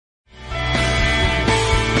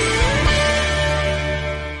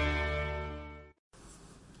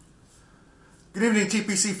Good evening,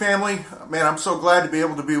 TPC family. Man, I'm so glad to be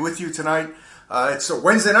able to be with you tonight. It's a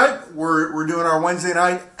Wednesday night. We're doing our Wednesday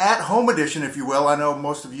night at home edition, if you will. I know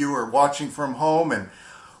most of you are watching from home, and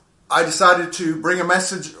I decided to bring a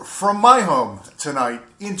message from my home tonight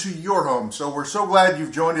into your home. So we're so glad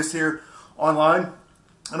you've joined us here online.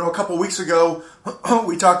 I know a couple weeks ago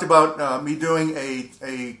we talked about me doing a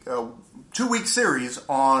 2-week series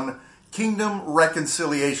on kingdom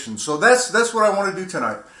reconciliation. So that's what I want to do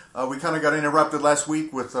tonight. We kind of got interrupted last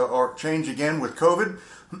week with our change again with COVID.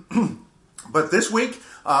 But this week,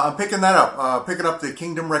 I'm picking that up, picking up the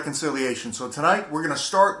kingdom reconciliation. So tonight, we're going to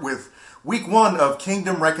start with week 1 of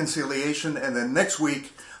kingdom reconciliation. And then next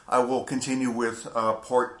week, I will continue with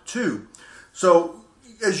part 2. So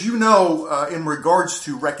as you know, in regards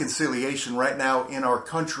to reconciliation right now in our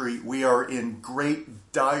country, we are in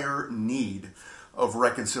great dire need of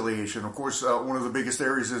reconciliation. Of course, one of the biggest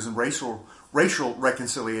areas is in racial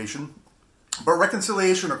reconciliation, but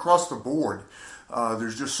reconciliation across the board.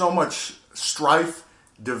 There's just so much strife,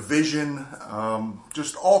 division,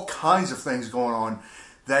 just all kinds of things going on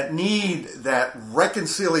that need that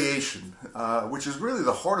reconciliation, which is really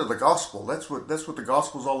the heart of the gospel. That's what the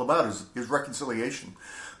gospel is all about, is reconciliation.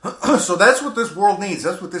 So that's what this world needs.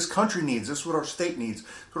 That's what this country needs. That's what our state needs.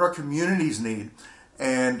 That's what our communities need.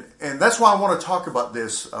 And that's why I want to talk about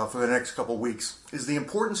this for the next couple of weeks, is the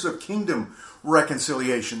importance of kingdom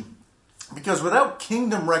reconciliation. Because without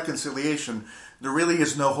kingdom reconciliation, there really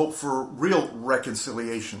is no hope for real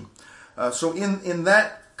reconciliation. So in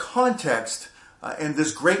that context, and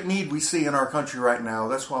this great need we see in our country right now,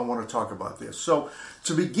 that's why I want to talk about this. So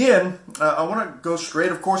to begin, I want to go straight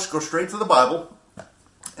to the Bible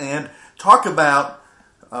and talk about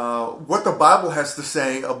what the Bible has to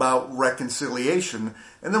say about reconciliation,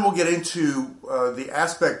 and then we'll get into the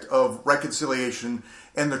aspect of reconciliation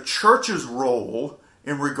and the church's role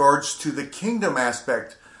in regards to the kingdom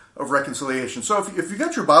aspect of reconciliation. So if you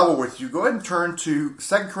got your Bible with you, go ahead and turn to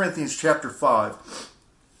 2 Corinthians chapter 5.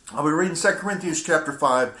 I'll be reading 2 Corinthians chapter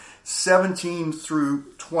 5, 17 through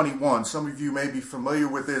 21. Some of you may be familiar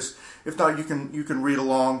with this. If not, you can read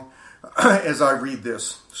along as I read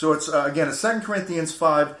this. So it's 2 Corinthians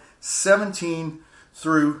 5, 17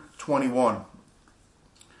 through 21.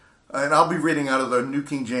 And I'll be reading out of the New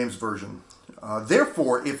King James Version.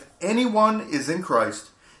 Therefore, if anyone is in Christ,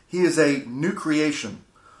 he is a new creation.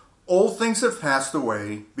 Old things have passed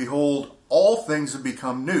away. Behold, all things have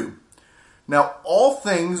become new. Now, all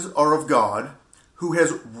things are of God, who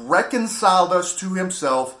has reconciled us to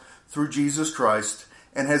himself through Jesus Christ,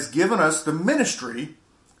 and has given us the ministry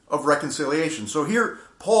of reconciliation. So here,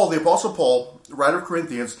 Paul, the Apostle Paul, the writer of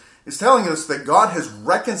Corinthians, is telling us that God has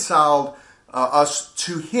reconciled us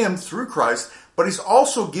to him through Christ, but he's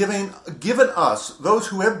also given us, those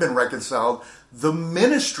who have been reconciled, the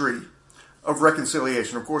ministry of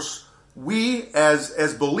reconciliation. Of course, we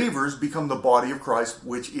as believers become the body of Christ,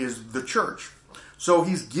 which is the church. So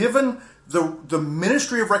he's given the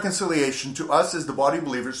ministry of reconciliation to us as the body of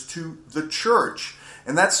believers, to the church.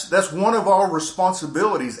 And that's one of our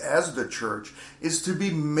responsibilities as the church, is to be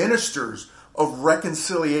ministers of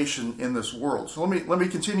reconciliation in this world. So let me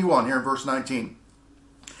continue on here in verse 19.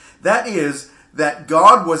 That is, that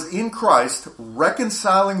God was in Christ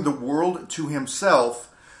reconciling the world to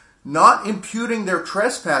himself, not imputing their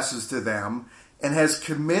trespasses to them, and has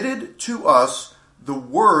committed to us the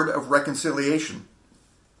word of reconciliation.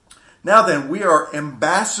 Now then, we are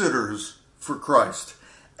ambassadors for Christ.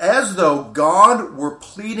 As though God were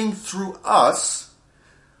pleading through us,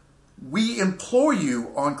 we implore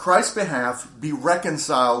you on Christ's behalf, be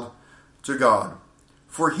reconciled to God.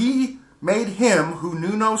 For he made him who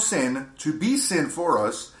knew no sin to be sin for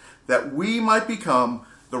us, that we might become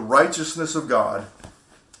the righteousness of God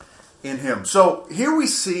in him. So here we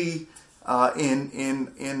see in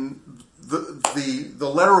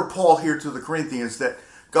the letter of Paul here to the Corinthians that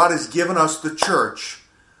God has given us, the church,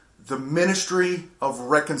 the ministry of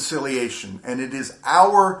reconciliation. And it is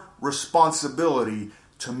our responsibility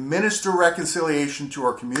to minister reconciliation to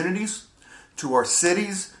our communities, to our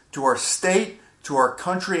cities, to our state, to our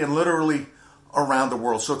country, and literally around the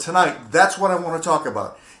world. So tonight, that's what I want to talk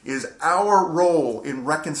about, is our role in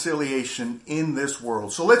reconciliation in this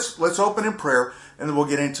world. So let's open in prayer, and then we'll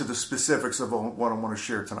get into the specifics of what I want to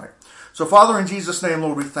share tonight. So Father, in Jesus' name,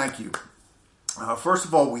 Lord, we thank you. First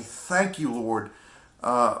of all, we thank you, Lord,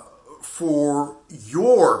 for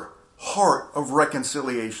your heart of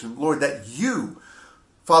reconciliation. Lord, that you,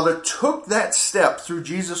 Father, took that step through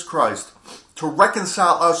Jesus Christ to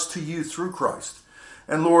reconcile us to you through Christ.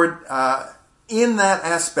 And Lord, in that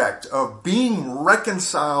aspect of being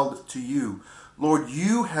reconciled to you, Lord,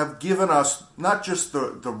 you have given us not just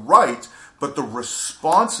the right, but the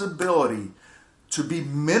responsibility to be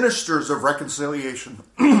ministers of reconciliation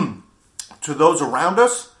to those around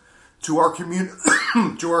us, to our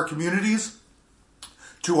to our communities,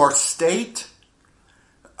 to our state,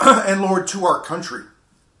 and Lord, to our country.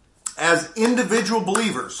 As individual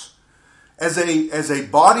believers, as a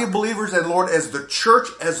body of believers, and Lord, as the church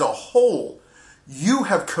as a whole, you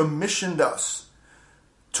have commissioned us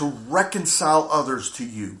to reconcile others to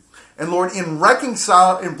you. And Lord, in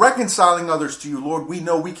reconciling others to you, Lord, we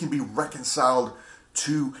know we can be reconciled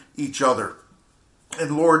to each other.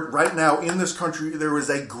 And Lord, right now in this country, there is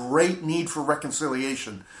a great need for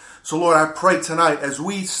reconciliation. So Lord, I pray tonight as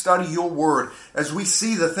we study your word, as we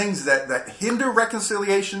see the things that hinder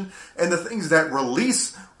reconciliation and the things that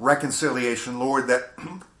release reconciliation, Lord, that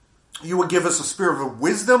you would give us a spirit of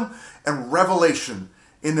wisdom and revelation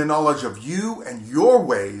in the knowledge of you and your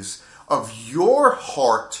ways, of your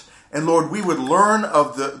heart. And Lord, we would learn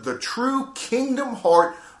of the true kingdom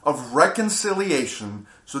heart of reconciliation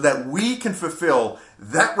so that we can fulfill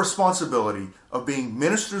that responsibility of being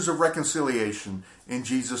ministers of reconciliation in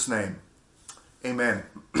Jesus' name. Amen.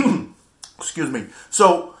 Excuse me.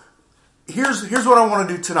 So here's what I want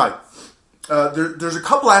to do tonight. There's a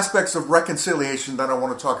couple aspects of reconciliation that I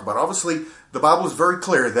want to talk about. Obviously, the Bible is very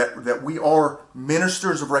clear that we are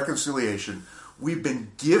ministers of reconciliation. We've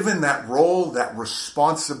been given that role, that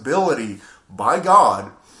responsibility by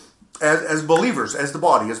God as believers, as the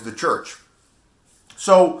body, as the church.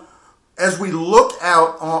 So as we look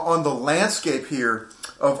out on the landscape here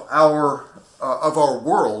of our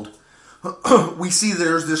world, we see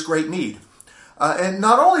there's this great need. And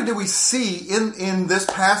not only do we see in this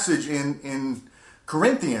passage in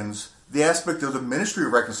Corinthians the aspect of the ministry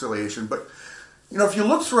of reconciliation, but if you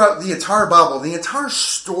look throughout the entire Bible, the entire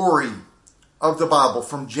story of the Bible,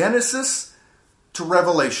 from Genesis to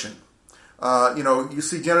Revelation, you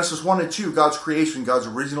see Genesis 1 and 2, God's creation, God's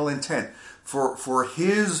original intent for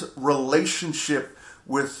his relationship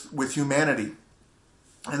with humanity.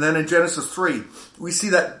 And then in Genesis 3, we see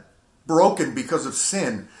that broken because of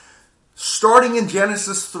sin. Starting in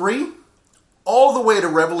Genesis 3, all the way to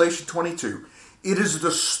Revelation 22, it is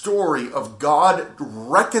the story of God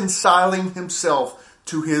reconciling himself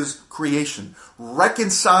to his creation,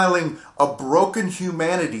 reconciling a broken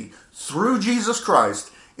humanity through Jesus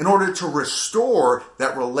Christ in order to restore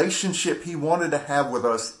that relationship he wanted to have with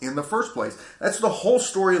us in the first place. That's the whole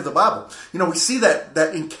story of the Bible. We see that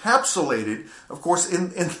encapsulated, of course,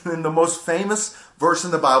 in the most famous verse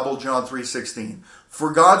in the Bible, John 3:16.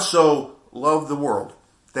 For God so loved the world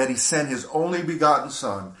that he sent his only begotten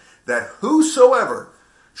Son, that whosoever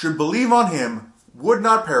should believe on him would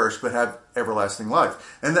not perish but have everlasting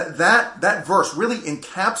life. And that verse really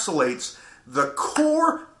encapsulates the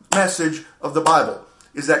core message of the Bible,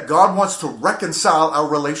 is that God wants to reconcile our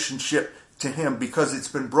relationship to him because it's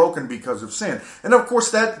been broken because of sin. And of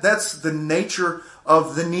course, that's the nature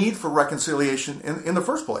of the need for reconciliation in the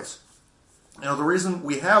first place. The reason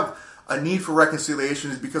we have a need for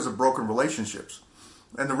reconciliation is because of broken relationships.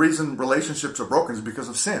 And the reason relationships are broken is because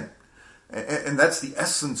of sin. And that's the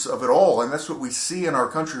essence of it all. And that's what we see in our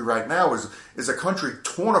country right now is a country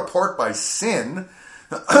torn apart by sin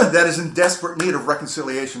that is in desperate need of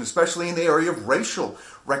reconciliation, especially in the area of racial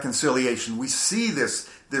reconciliation. We see this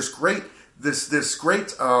great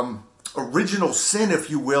original sin, if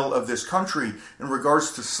you will, of this country in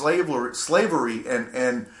regards to slavery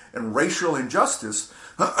and racial injustice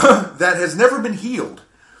that has never been healed.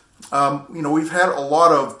 We've had a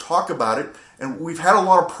lot of talk about it, and we've had a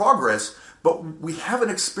lot of progress, but we haven't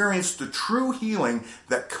experienced the true healing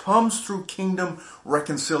that comes through kingdom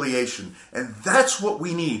reconciliation. And that's what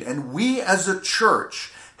we need. And we as a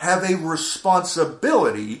church have a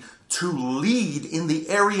responsibility to lead in the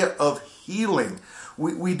area of healing.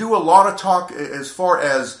 We do a lot of talk as far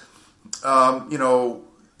as,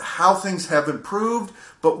 how things have improved,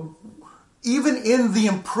 but even in the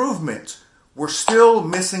improvement, we're still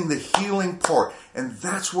missing the healing part. And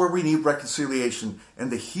that's where we need reconciliation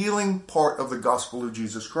and the healing part of the gospel of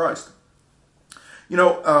Jesus Christ.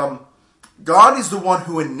 God is the one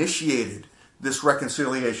who initiated this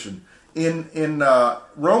reconciliation. In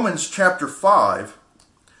Romans chapter 5,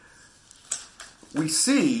 we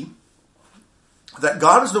see that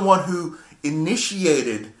God is the one who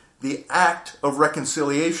initiated the act of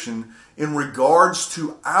reconciliation in regards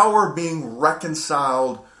to our being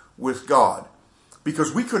reconciled with God,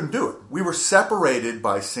 because we couldn't do it. We were separated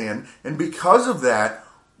by sin, and because of that,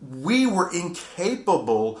 we were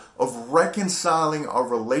incapable of reconciling our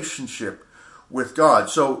relationship with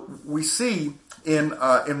God. So we see in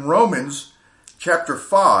Romans chapter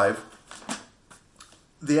 5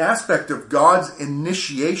 the aspect of God's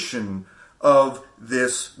initiation of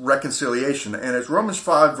this reconciliation. And it's Romans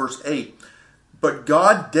 5, verse 8. But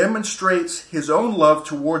God demonstrates his own love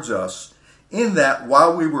towards us in that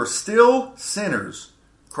while we were still sinners,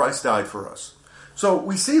 Christ died for us. So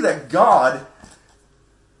we see that God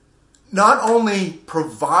not only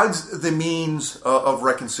provides the means of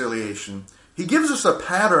reconciliation, he gives us a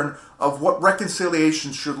pattern of what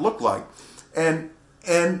reconciliation should look like. And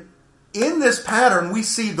in this pattern, we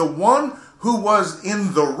see the one who was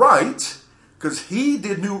in the right, because he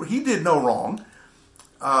did no wrong.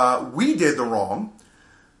 We did the wrong.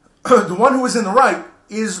 The one who is in the right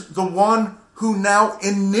is the one who now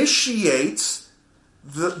initiates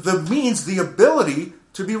the means, the ability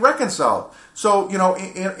to be reconciled. So, in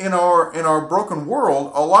our broken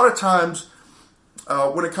world, a lot of times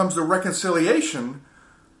when it comes to reconciliation,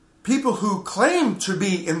 people who claim to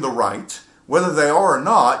be in the right, whether they are or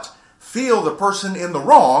not, feel the person in the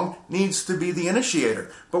wrong needs to be the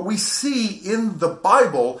initiator. But we see in the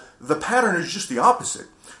Bible, the pattern is just the opposite.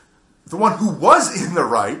 The one who was in the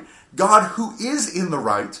right, God who is in the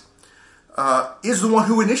right, is the one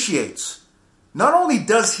who initiates. Not only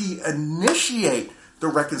does he initiate the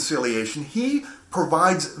reconciliation, he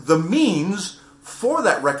provides the means for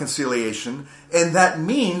that reconciliation, and that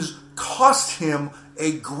means cost him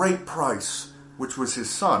a great price, which was his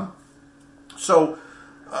son. So,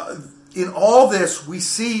 in all this, we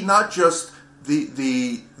see not just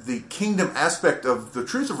the kingdom aspect of the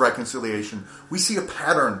truth of reconciliation, we see a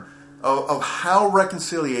pattern of how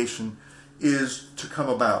reconciliation is to come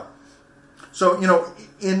about. So,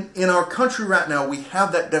 in our country right now, we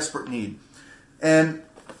have that desperate need. And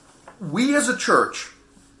we as a church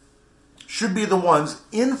should be the ones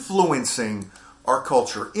influencing our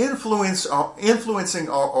culture, influencing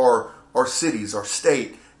our cities, our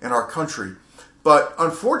state, and our country. But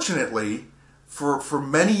unfortunately, for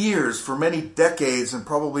many years, for many decades, and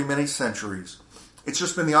probably many centuries, it's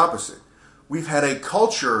just been the opposite. We've had a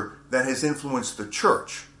culture that has influenced the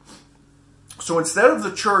church. So instead of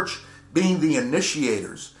the church being the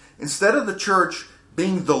initiators, instead of the church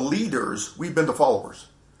being the leaders, we've been the followers.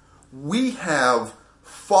 We have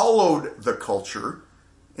followed the culture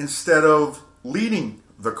instead of leading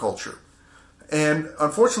the culture. And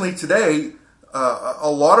unfortunately today, a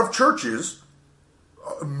lot of churches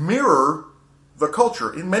mirror the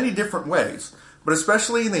culture in many different ways, but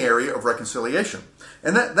especially in the area of reconciliation.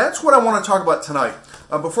 And that's what I want to talk about tonight.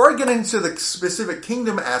 Before I get into the specific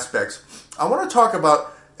kingdom aspects, I want to talk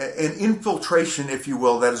about an infiltration, if you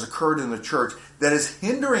will, that has occurred in the church that is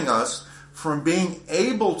hindering us from being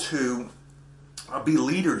able to be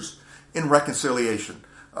leaders in reconciliation.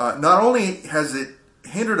 Not only has it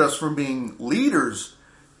hindered us from being leaders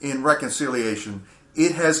in reconciliation,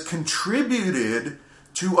 it has contributed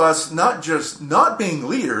to us not just not being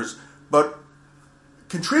leaders, but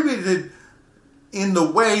contributed in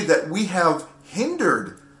the way that we have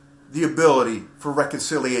hindered the ability for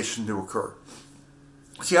reconciliation to occur.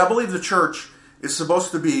 See, I believe the church is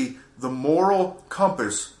supposed to be the moral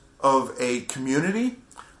compass of a community,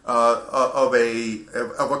 of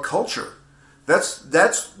a culture.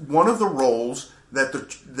 That's one of the roles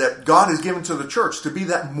that God has given to the church, to be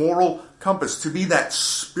that moral compass, to be that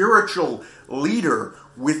spiritual leader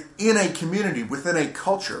within a community, within a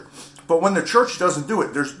culture. But when the church doesn't do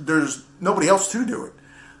it, there's nobody else to do it.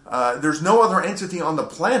 There's no other entity on the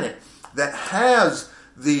planet that has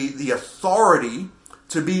the authority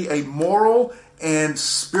to be a moral and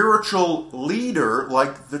spiritual leader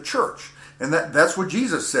like the church. And that's what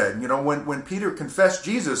Jesus said. When Peter confessed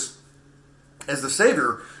Jesus as the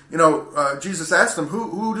Savior, Jesus asked them,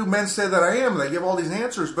 who do men say that I am? And they give all these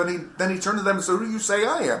answers, but then he turned to them and said, who do you say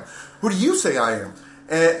I am? Who do you say I am?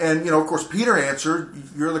 And of course, Peter answered,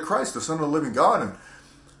 you're the Christ, the Son of the living God. And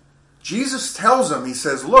Jesus tells him, he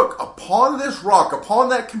says, look, upon this rock, upon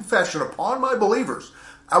that confession, upon my believers,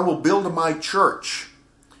 I will build my church,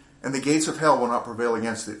 and the gates of hell will not prevail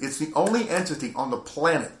against it. It's the only entity on the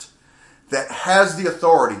planet that has the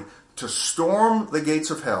authority to storm the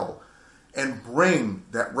gates of hell and bring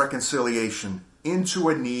that reconciliation into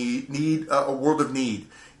a world of need,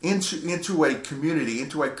 into a community,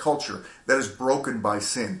 into a culture that is broken by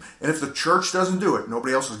sin. And if the church doesn't do it,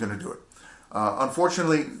 nobody else is going to do it.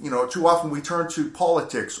 Unfortunately, too often we turn to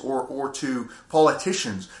politics or to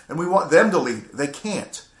politicians, and we want them to lead. They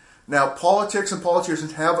can't. Now, politics and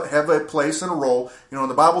politicians have a place and a role.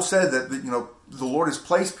 The Bible said that the Lord has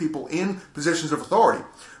placed people in positions of authority,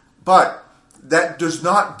 but that does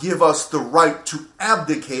not give us the right to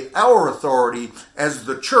abdicate our authority as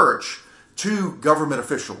the church to government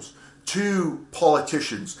officials, to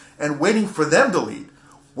politicians, and waiting for them to lead.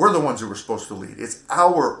 We're the ones who are supposed to lead. It's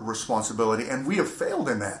our responsibility, and we have failed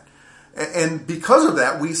in that. And because of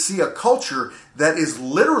that, we see a culture that is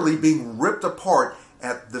literally being ripped apart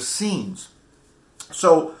at the seams.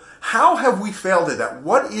 So how have we failed at that?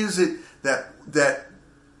 What is it that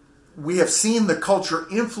we have seen the culture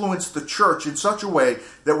influence the church in such a way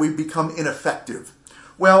that we've become ineffective?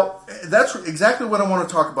 Well, that's exactly what I want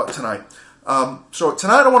to talk about tonight. So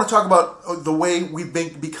tonight I want to talk about the way we've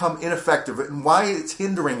become ineffective and why it's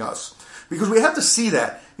hindering us. Because we have to see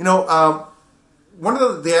that. One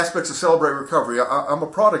of the aspects of Celebrate Recovery, I'm a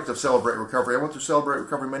product of Celebrate Recovery. I went through Celebrate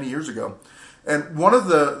Recovery many years ago. And one of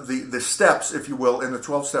the steps, if you will, in the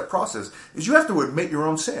 12-step process is you have to admit your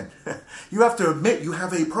own sin. You have to admit you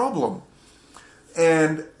have a problem.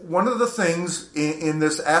 And one of the things in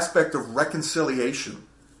this aspect of reconciliation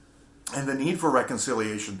and the need for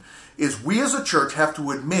reconciliation is we as a church have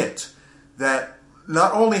to admit that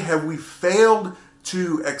not only have we failed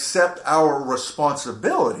to accept our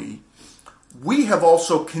responsibility, we have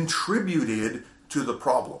also contributed to the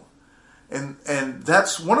problem. And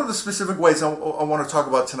that's one of the specific ways I want to talk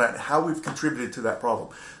about tonight, how we've contributed to that problem.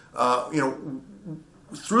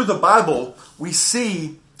 Through the Bible, we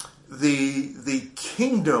see the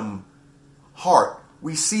kingdom heart.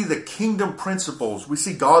 We see the kingdom principles. We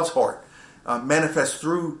see God's heart manifest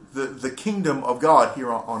through the kingdom of God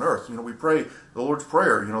here on earth. We pray the Lord's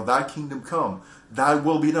Prayer, thy kingdom come, thy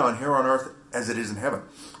will be done here on earth as it is in heaven.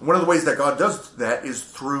 One of the ways that God does that is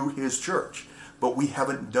through his church. But we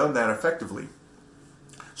haven't done that effectively.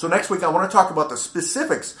 So next week I want to talk about the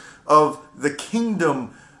specifics of the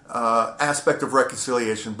kingdom aspect of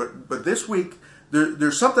reconciliation. But this week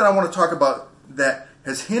there's something I want to talk about that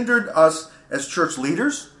has hindered us as church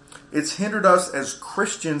leaders. It's hindered us as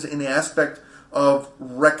Christians in the aspect of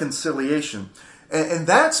reconciliation. And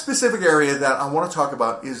that specific area that I want to talk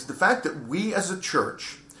about is the fact that we as a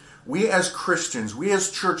church, we as Christians, we as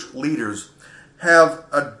church leaders have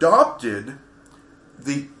adopted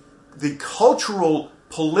the cultural,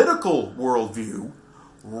 political worldview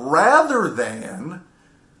rather than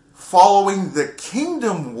following the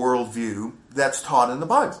kingdom worldview that's taught in the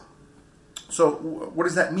Bible. So what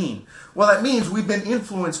does that mean? Well, that means we've been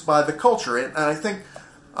influenced by the culture. And I think,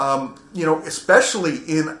 especially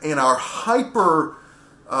in our hyper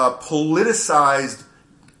politicized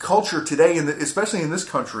culture today, especially in this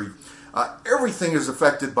country, everything is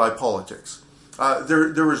affected by politics.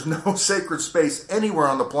 There is no sacred space anywhere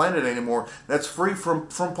on the planet anymore that's free from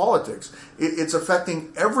politics. It's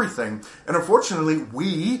affecting everything. And unfortunately,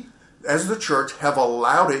 we, as the church, have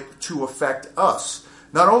allowed it to affect us.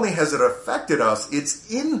 Not only has it affected us,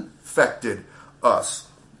 it's infected us.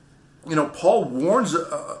 Paul warns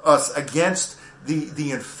us against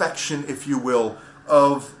the infection, if you will,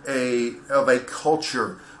 of a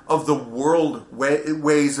culture, of the world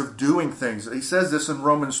ways of doing things. He says this in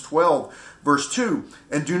Romans 12, verse 2,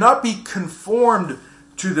 and do not be conformed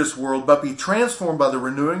to this world, but be transformed by the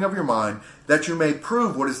renewing of your mind, that you may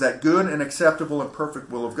prove what is that good and acceptable and perfect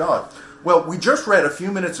will of God. Well, we just read a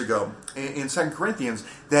few minutes ago in 2 Corinthians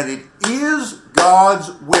that it is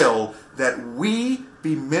God's will that we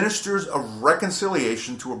be ministers of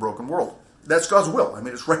reconciliation to a broken world. That's God's will.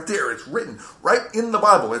 It's right there. It's written right in the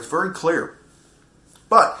Bible. It's very clear.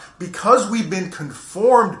 But because we've been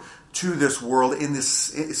conformed to this world,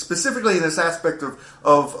 specifically in this aspect of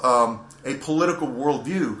a political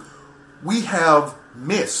worldview, we have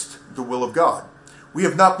missed the will of God. We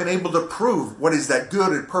have not been able to prove what is that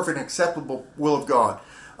good and perfect and acceptable will of God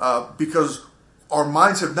because our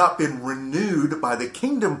minds have not been renewed by the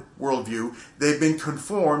kingdom worldview. They've been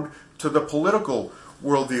conformed to the political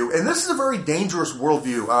worldview. And this is a very dangerous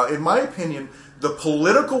worldview. In my opinion, the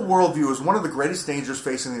political worldview is one of the greatest dangers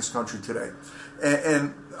facing this country today.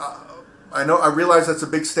 And I realize that's a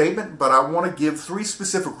big statement, but I want to give 3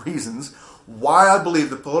 specific reasons why I believe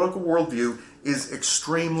the political worldview is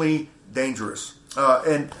extremely dangerous.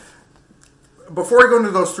 And before I go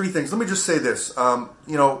into those 3 things, let me just say this.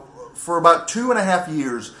 For about 2.5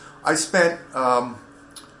 years, I spent a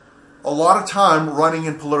lot of time running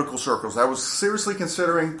in political circles. I was seriously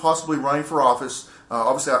considering possibly running for office.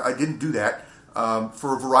 Obviously, I didn't do that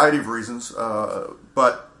for a variety of reasons.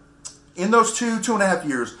 But in those 2.5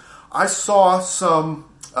 years, I saw some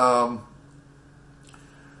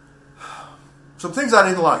things I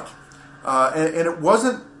didn't like. And it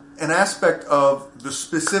wasn't an aspect of the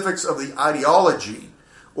specifics of the ideology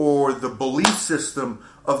or the belief system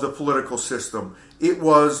of the political system. It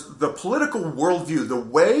was the political worldview, the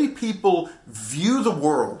way people view the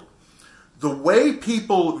world, the way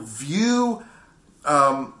people view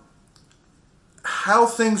how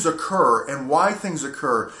things occur and why things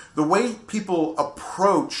occur, the way people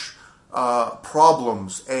approach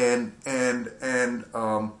problems and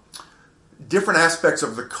different aspects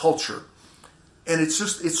of the culture. And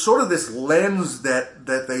it's sort of this lens that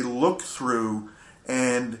they look through,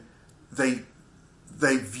 and they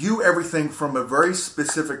view everything from a very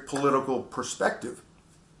specific political perspective.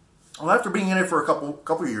 Well, after being in it for a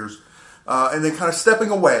couple years, and then kind of stepping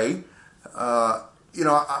away, I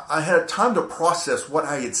had time to process what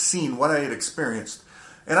I had seen, what I had experienced.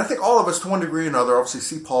 And I think all of us, to one degree or another, obviously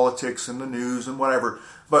see politics and the news and whatever.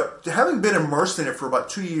 But having been immersed in it for about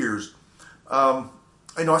 2 years, I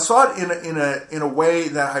saw it in a way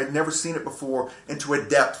that I had never seen it before, and to a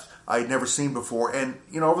depth I had never seen before. And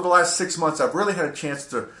over the last 6 months, I've really had a chance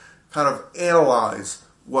to kind of analyze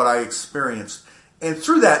what I experienced. And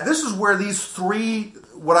through that, this is where these three,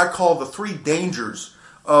 what I call the three dangers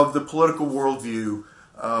of the political worldview,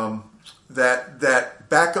 that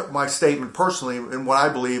back up my statement personally, and what I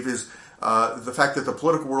believe is the fact that the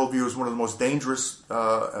political worldview is one of the most dangerous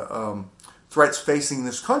threats facing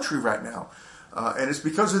this country right now, and it's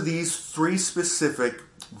because of these three specific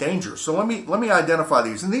dangers. So let me identify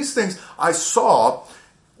these, and these things I saw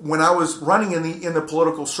when I was running in the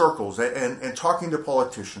political circles and talking to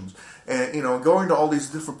politicians, and going to all these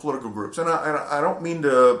different political groups. And I don't mean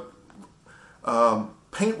to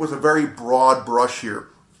paint with a very broad brush here.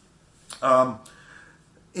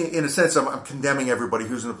 In a sense, I'm condemning everybody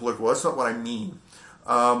who's in the political. That's not what I mean.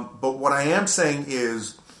 But what I am saying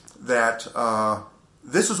is that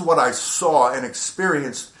this is what I saw and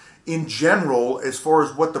experienced in general as far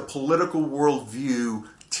as what the political worldview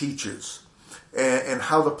teaches, and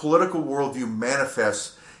how the political worldview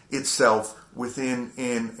manifests itself within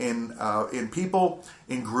in people,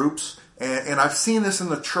 in groups, and I've seen this in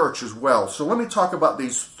the church as well. So let me talk about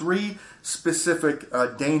these three specific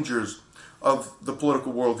dangers of the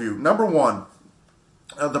political worldview. Number one,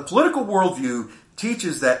 the political worldview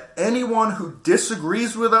teaches that anyone who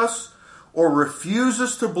disagrees with us or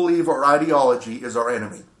refuses to believe our ideology is our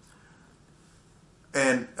enemy.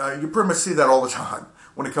 And you pretty much see that all the time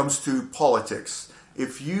when it comes to politics.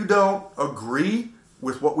 If you don't agree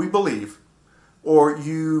with what we believe, or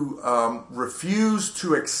you refuse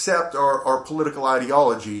to accept our political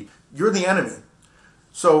ideology, you're the enemy.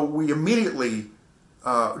 So we immediately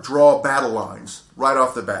draw battle lines right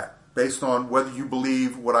off the bat, based on whether you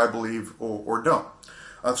believe what I believe or don't.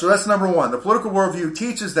 So that's number one. The political worldview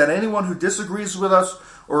teaches that anyone who disagrees with us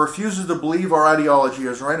or refuses to believe our ideology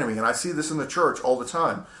is our enemy. And I see this in the church all the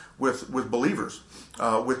time with believers,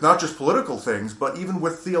 with not just political things, but even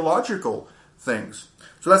with theological things.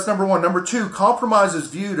 So that's number one. Number two, compromise is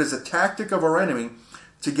viewed as a tactic of our enemy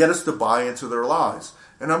to get us to buy into their lies.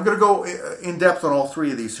 And I'm going to go in depth on all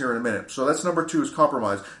three of these here in a minute. So that's number two, is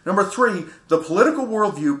compromise. Number three, the political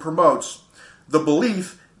worldview promotes the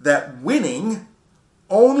belief that winning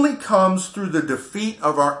only comes through the defeat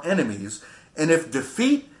of our enemies. And if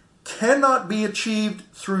defeat cannot be achieved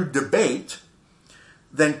through debate,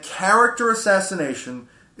 then character assassination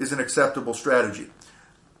is an acceptable strategy.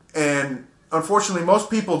 And unfortunately,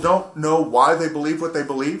 most people don't know why they believe what they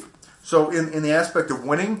believe. So in the aspect of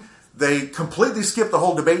winning, they completely skip the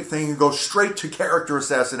whole debate thing and go straight to character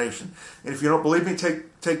assassination. And if you don't believe me,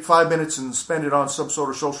 take 5 minutes and spend it on some sort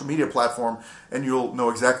of social media platform, and you'll know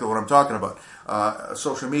exactly what I'm talking about.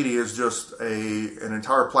 Social media is just an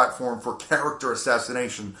entire platform for character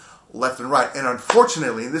assassination, left and right. And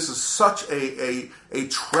unfortunately, this is such a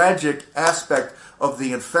tragic aspect of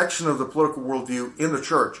the infection of the political worldview in the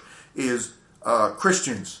church, is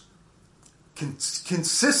Christians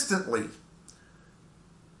consistently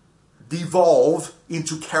devolve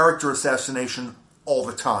into character assassination all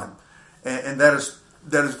the time, and that is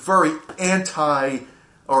very antithetical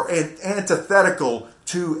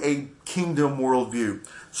to a kingdom worldview.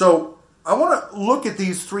 So I want to look at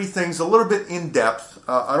these three things a little bit in depth.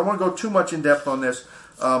 I don't want to go too much in depth on this,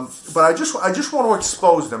 but I just want to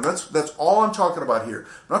expose them. That's all I'm talking about here.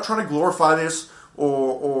 I'm not trying to glorify this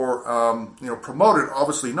or promote it.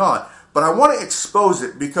 Obviously not, but I want to expose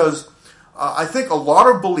it because I think a lot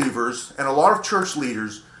of believers and a lot of church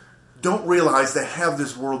leaders don't realize they have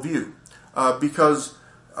this worldview because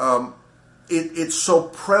it's so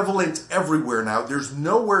prevalent everywhere now. There's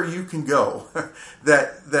nowhere you can go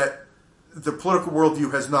that the political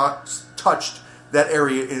worldview has not touched that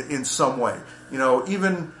area in some way.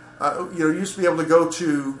 Even you used to be able to go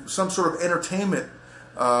to some sort of entertainment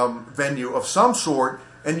venue of some sort,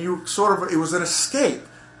 and it was an escape.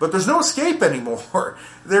 But there's no escape anymore.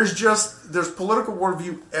 There's political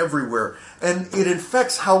worldview everywhere. And it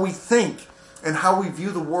infects how we think and how we view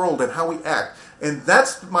the world and how we act. And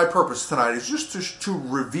that's my purpose tonight, is just to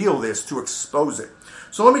reveal this, to expose it.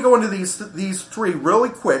 So let me go into these three really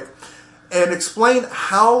quick and explain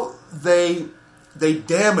how they they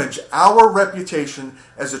damage our reputation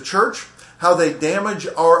as a church, how they damage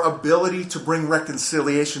our ability to bring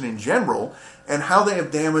reconciliation in general, and how they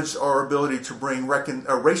have damaged our ability to bring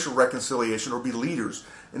racial reconciliation or be leaders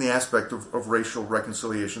in the aspect of racial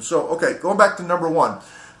reconciliation. So, okay, going back to number one,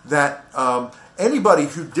 that anybody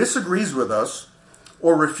who disagrees with us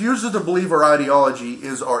or refuses to believe our ideology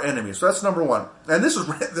is our enemy. So that's number one. And this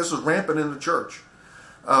is rampant in the church.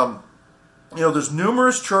 There's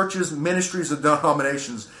numerous churches, ministries, and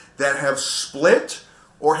denominations that have split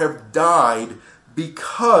or have died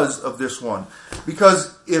because of this one.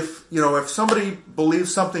 Because if somebody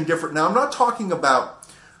believes something different, now I'm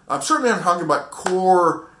certainly not talking about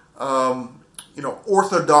core,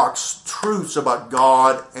 orthodox truths about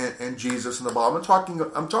God and Jesus and the Bible.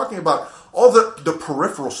 I'm talking about all the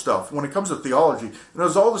peripheral stuff when it comes to theology.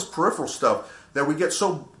 There's all this peripheral stuff that we get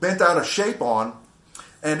so bent out of shape on.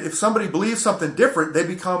 And if somebody believes something different, they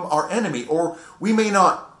become our enemy. Or we may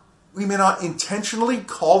not intentionally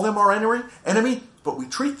call them our enemy, but we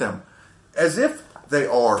treat them as if they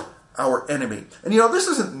are our enemy. And this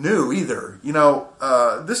isn't new either.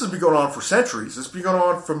 This has been going on for centuries. It's been going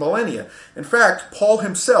on for millennia. In fact, Paul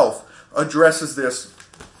himself addresses this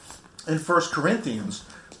in 1 Corinthians.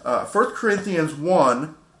 1 Corinthians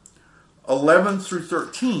 1, 11 through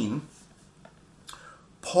 13,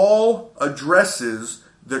 Paul addresses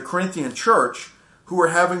the Corinthian church who are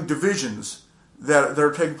having divisions that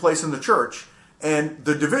are taking place in the church. And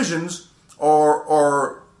the divisions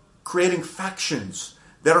are creating factions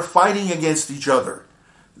that are fighting against each other,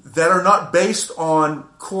 that are not based on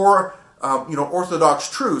core, orthodox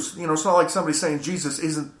truths. It's not like somebody saying Jesus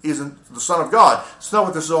isn't the Son of God. It's not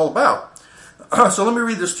what this is all about. So let me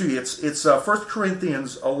read this to you. It's 1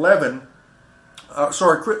 Corinthians 1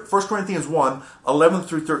 Corinthians 1, 11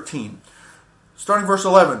 through 13. Starting verse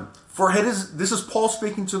 11. This is Paul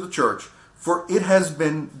speaking to the church. For it has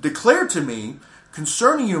been declared to me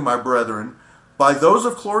concerning you, my brethren, by those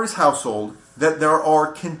of Chloe's household, that there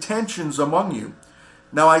are contentions among you.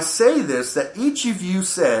 Now I say this, that each of you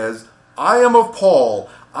says, I am of Paul,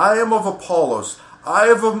 I am of Apollos, I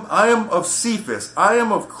am of Cephas, I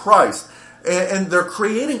am of Christ. And they're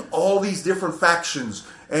creating all these different factions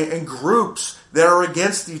and groups that are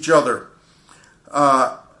against each other,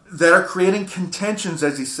 that are creating contentions,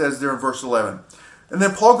 as he says there in verse 11. And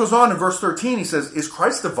then Paul goes on in verse 13, he says, is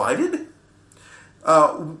Christ divided?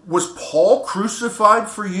 Was Paul crucified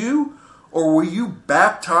for you? Or were you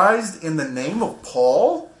baptized in the name of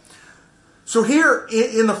Paul? So here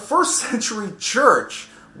in the first century church,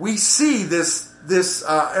 we see this,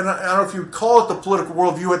 and I don't know if you would call it the political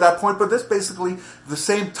worldview at that point, but that's basically the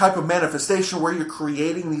same type of manifestation where you're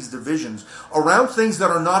creating these divisions around things that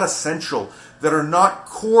are not essential, that are not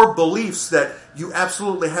core beliefs that you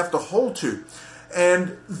absolutely have to hold to.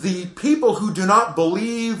 And the people who do not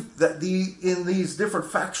believe that in these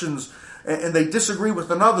different factions and they disagree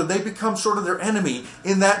with another, they become sort of their enemy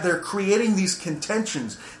in that they're creating these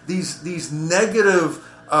contentions, these negative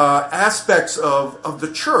aspects of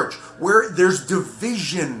the church where there's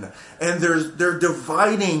division and they're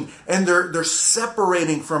dividing and they're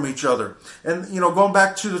separating from each other. And going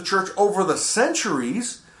back to the church over the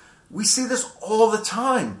centuries, we see this all the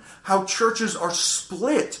time, how churches are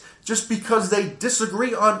split just because they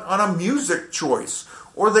disagree on a music choice,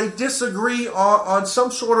 or they disagree on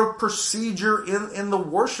some sort of procedure in the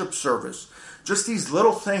worship service. Just these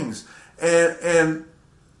little things. And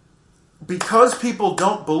because people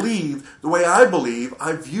don't believe the way I believe,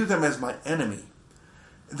 I view them as my enemy.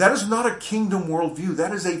 That is not a kingdom worldview.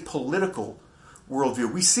 That is a political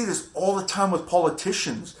worldview. We see this all the time with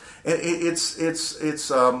politicians. And it's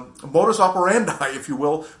modus operandi, if you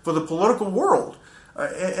will, for the political world.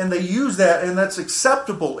 And they use that, and that's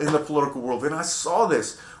acceptable in the political world. And I saw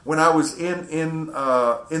this when I was in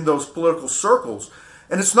those political circles.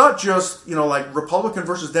 And it's not just like Republican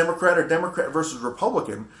versus Democrat or Democrat versus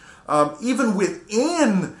Republican. Even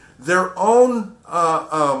within their own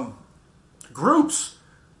groups,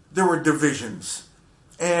 there were divisions.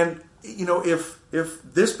 And if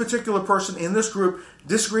this particular person in this group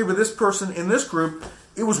disagreed with this person in this group,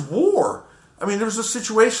 it was war. I mean, there was a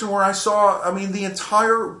situation where I saw, the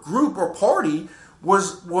entire group or party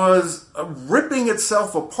was ripping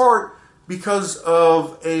itself apart because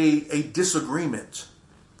of a disagreement.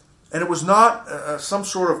 And it was not some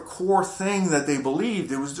sort of core thing that they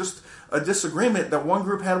believed. It was just a disagreement that one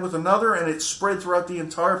group had with another, and it spread throughout the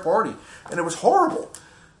entire party. And it was horrible.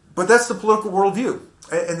 But that's the political worldview.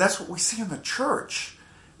 And that's what we see in the church,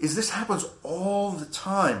 is this happens all the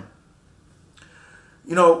time.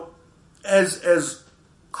 As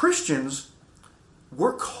Christians,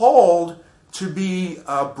 we're called to be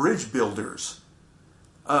bridge builders.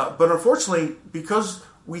 But unfortunately, because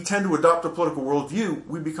we tend to adopt a political worldview,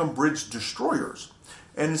 we become bridge destroyers.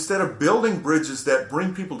 And instead of building bridges that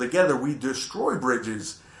bring people together, we destroy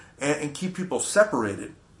bridges and keep people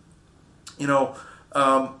separated. You know,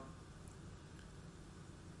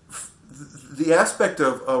 the aspect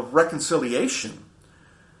of reconciliation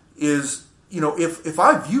is, you know, if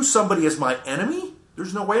I view somebody as my enemy,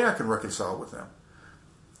 there's no way I can reconcile with them.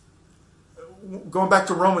 Going back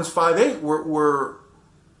to Romans 5:8,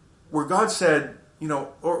 where God said, you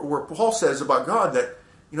know, or where Paul says about God that,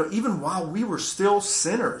 you know, even while we were still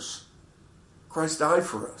sinners, Christ died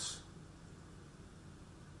for us.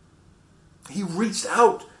 He reached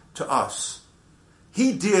out to us.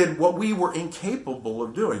 He did what we were incapable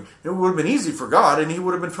of doing. It would have been easy for God, and he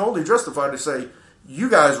would have been totally justified to say, you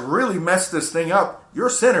guys really messed this thing up. You're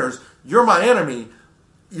sinners. You're my enemy.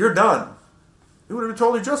 You're done. It would have been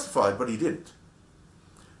totally justified, but he didn't.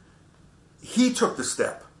 He took the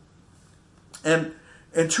step. And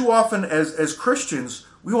too often as Christians,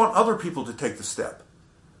 we want other people to take the step.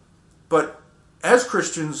 But as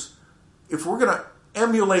Christians, if we're going to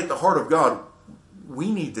emulate the heart of God,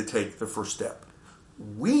 we need to take the first step.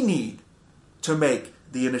 We need to make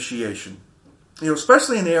the initiation. You know,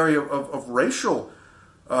 especially in the area of racial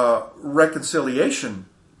reconciliation.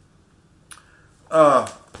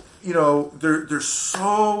 You know, there's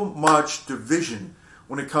so much division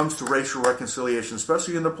when it comes to racial reconciliation,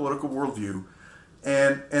 especially in the political worldview.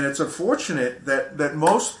 And it's unfortunate that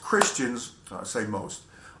most Christians, I say most,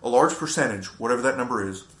 a large percentage, whatever that number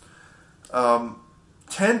is,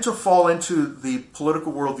 tend to fall into the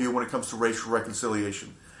political worldview when it comes to racial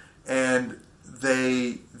reconciliation. And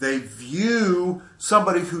they view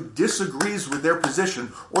somebody who disagrees with their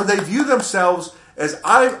position, or they view themselves as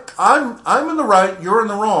I'm in the right, you're in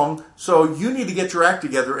the wrong, so you need to get your act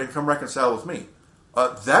together and come reconcile with me.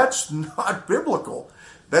 That's not biblical.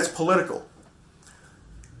 That's political.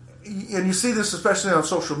 And you see this especially on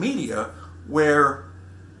social media, where,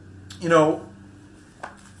 you know,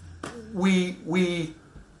 we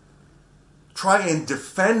try and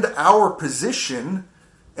defend our position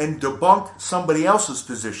and debunk somebody else's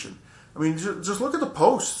position. I mean, just look at the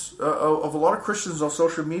posts of a lot of Christians on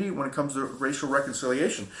social media when it comes to racial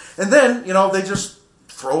reconciliation. And then, you know, they just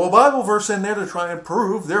throw a Bible verse in there to try and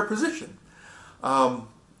prove their position. And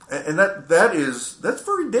that's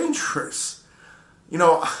very dangerous. You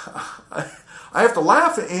know, I have to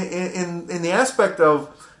laugh in the aspect of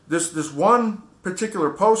this one particular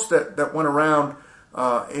post that went around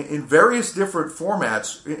in various different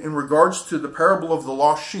formats in regards to the parable of the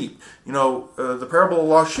lost sheep. You know, the parable of the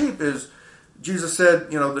lost sheep is, Jesus said,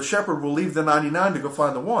 you know, the shepherd will leave the 99 to go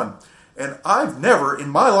find the one. And I've never in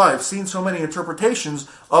my life seen so many interpretations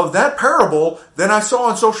of that parable than I saw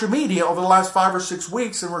on social media over the last 5 or 6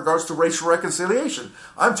 weeks in regards to racial reconciliation.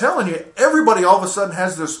 I'm telling you, everybody all of a sudden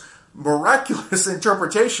has this miraculous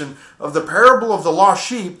interpretation of the parable of the lost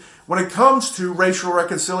sheep when it comes to racial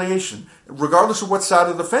reconciliation, regardless of what side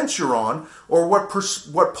of the fence you're on or what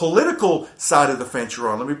political side of the fence you're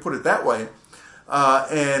on. Let me put it that way.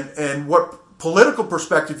 And what political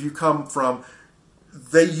perspective you come from.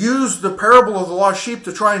 They use the parable of the lost sheep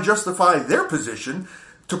to try and justify their position,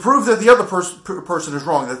 to prove that the other person is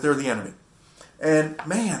wrong, that they're the enemy. And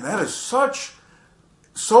man, that is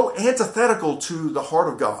so antithetical to the heart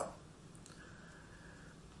of God.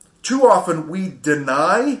 Too often we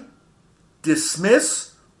deny,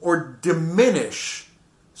 dismiss, or diminish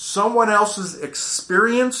someone else's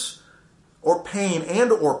experience or pain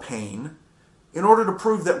in order to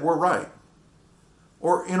prove that we're right.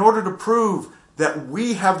 Or in order to prove that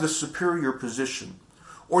we have the superior position,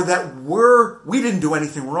 or that we didn't do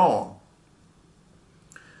anything wrong.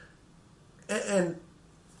 And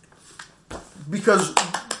because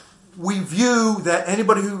we view that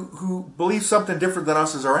anybody who believes something different than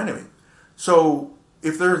us is our enemy. So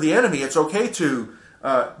if they're the enemy, it's okay to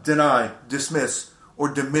deny, dismiss, or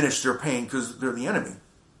diminish their pain because they're the enemy.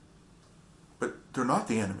 But they're not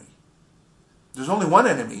the enemy. There's only one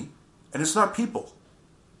enemy, and it's not people.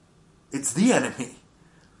 It's the enemy.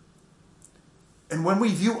 And when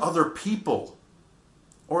we view other people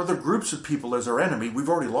or other groups of people as our enemy, we've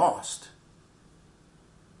already lost.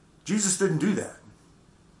 Jesus didn't do that.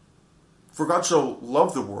 For God so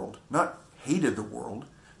loved the world, not hated the world,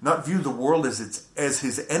 not viewed the world as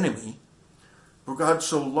his enemy, but God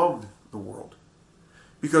so loved the world.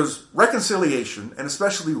 Because reconciliation, and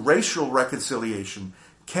especially racial reconciliation,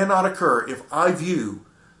 cannot occur if I view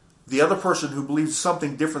the other person who believes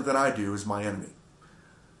something different than I do is my enemy.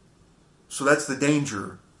 So that's the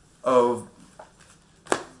danger of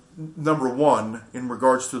number one in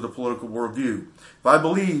regards to the political worldview. If I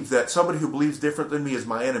believe that somebody who believes different than me is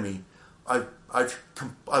my enemy, I've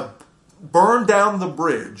burned down the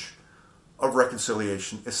bridge of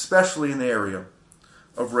reconciliation, especially in the area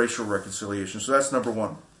of racial reconciliation. So that's number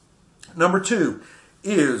one. Number two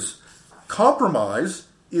is compromise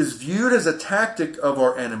is viewed as a tactic of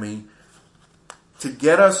our enemy to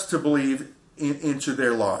get us to believe into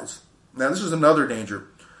their lies. Now, this is another danger.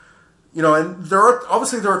 And there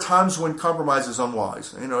are times when compromise is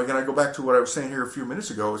unwise. Again, I go back to what I was saying here a few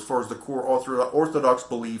minutes ago as far as the core orthodox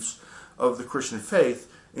beliefs of the Christian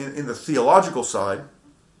faith in the theological side.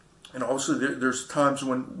 And obviously there's times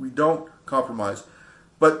when we don't compromise.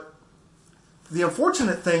 But the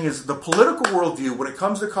unfortunate thing is the political worldview, when it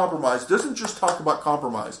comes to compromise, doesn't just talk about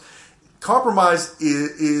compromise. Compromise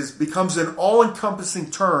becomes an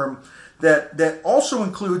all-encompassing term that also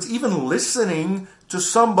includes even listening to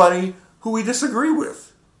somebody who we disagree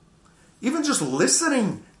with. Even just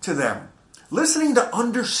listening to them. Listening to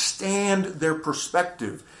understand their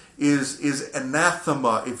perspective is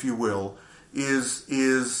anathema, if you will,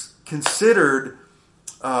 is considered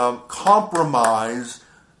compromise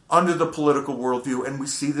under the political worldview. And we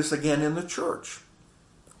see this again in the church,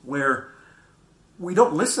 where we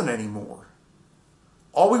don't listen anymore.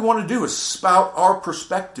 All we want to do is spout our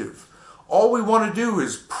perspective. All we want to do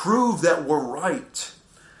is prove that we're right.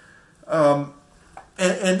 And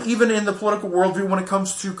even in the political worldview, when it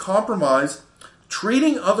comes to compromise,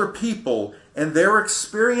 treating other people and their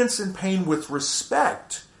experience and pain with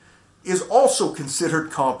respect is also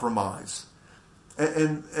considered compromise.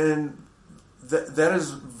 And that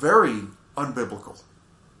is very unbiblical.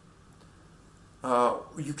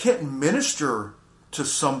 You can't minister to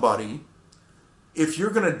somebody if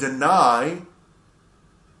you're going to deny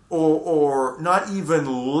or not even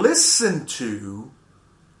listen to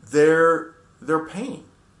their pain.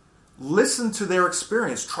 Listen to their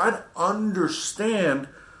experience. Try to understand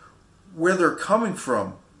where they're coming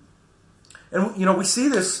from. And, we see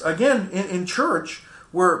this, again, in church,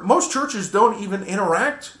 where most churches don't even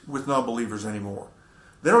interact with non-believers anymore.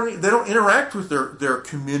 They don't interact with their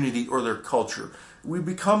community or their culture. We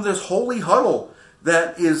become this holy huddle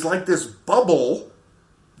that is like this bubble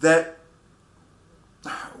that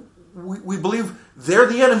we believe they're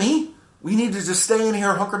the enemy. We need to just stay in here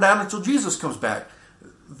and hunker down until Jesus comes back.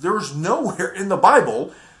 There's nowhere in the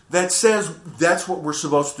Bible that says that's what we're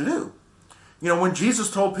supposed to do. When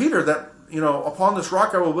Jesus told Peter that, upon this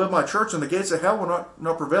rock I will build my church and the gates of hell will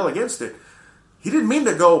not prevail against it, he didn't mean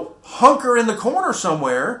to go hunker in the corner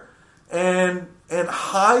somewhere and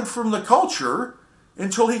hide from the culture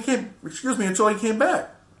until he came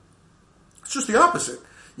back. It's just the opposite.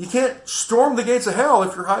 You can't storm the gates of hell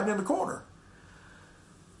if you're hiding in the corner.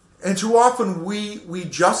 And too often we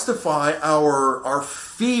justify our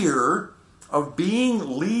fear of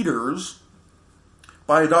being leaders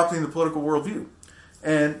by adopting the political worldview.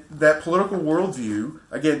 And that political worldview,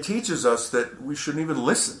 again, teaches us that we shouldn't even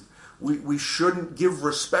listen. We shouldn't give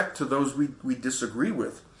respect to those we disagree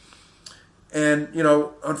with. And,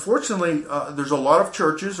 unfortunately, there's a lot of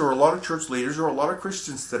churches or a lot of church leaders or a lot of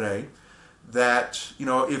Christians today that,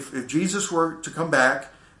 if Jesus were to come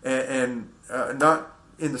back and not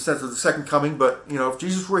in the sense of the second coming, but, if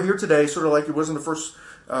Jesus were here today, sort of like it was in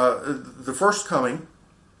the first coming,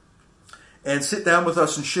 and sit down with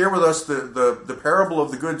us and share with us the parable of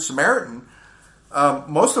the Good Samaritan,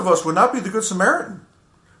 most of us would not be the Good Samaritan.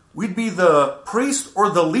 We'd be the priest or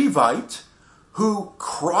the Levite who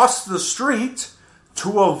crossed the street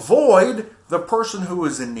to avoid the person who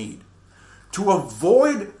is in need, to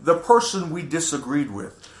avoid the person we disagreed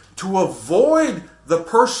with, to avoid the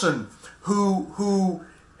person who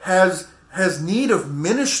has need of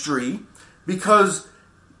ministry because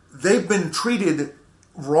they've been treated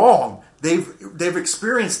wrong. They've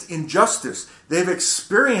experienced injustice. They've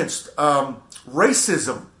experienced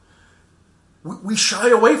racism. We shy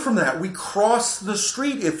away from that. We cross the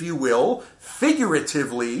street, if you will,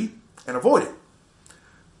 figuratively, and avoid it.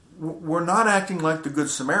 We're not acting like the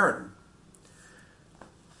Good Samaritan.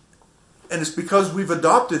 And it's because we've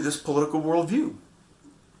adopted this political worldview.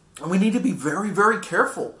 And we need to be very, very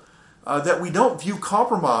careful that we don't view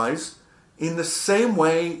compromise in the same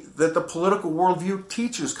way that the political worldview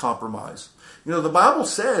teaches compromise. The Bible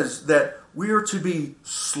says that we are to be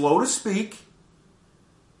slow to speak,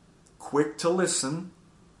 quick to listen,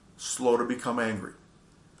 slow to become angry.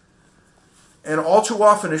 And all too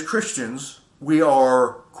often as Christians, we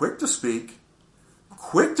are quick to speak,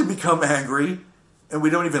 quick to become angry, and we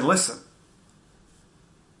don't even listen.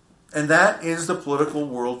 And that is the political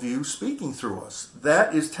worldview speaking through us.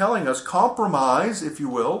 That is telling us compromise, if you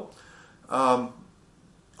will,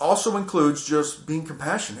 also includes just being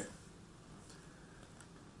compassionate.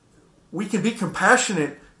 We can be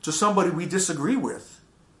compassionate to somebody we disagree with.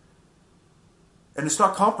 And it's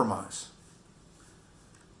not compromise.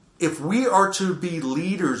 If we are to be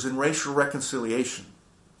leaders in racial reconciliation,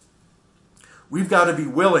 we've got to be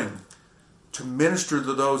willing to minister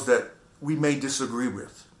to those that we may disagree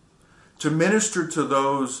with, to minister to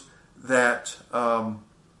those that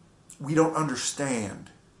we don't understand,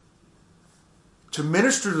 to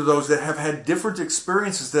minister to those that have had different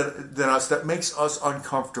experiences than us that makes us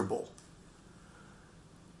uncomfortable.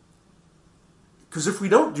 Because if we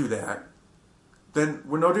don't do that, then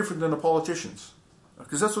we're no different than the politicians.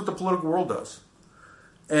 Because that's what the political world does.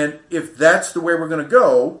 And if that's the way we're going to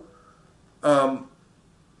go,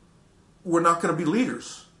 we're not going to be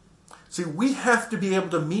leaders. See, we have to be able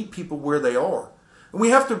to meet people where they are. And we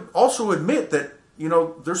have to also admit that,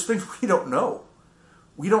 there's things we don't know.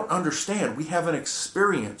 We don't understand. We haven't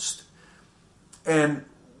experienced. And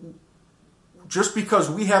just because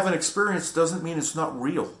we haven't experienced doesn't mean it's not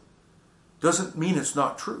real. Doesn't mean it's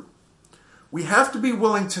not true. We have to be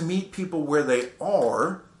willing to meet people where they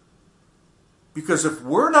are, because if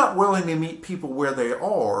we're not willing to meet people where they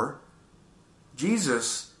are,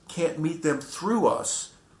 Jesus can't meet them through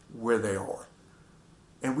us where they are.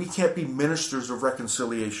 And we can't be ministers of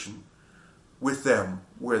reconciliation with them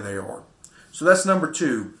where they are. So that's number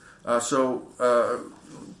two. Number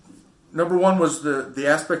one was the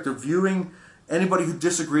aspect of viewing anybody who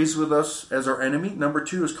disagrees with us as our enemy. Number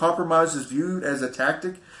two is compromise is viewed as a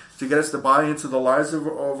tactic to get us to buy into the lies of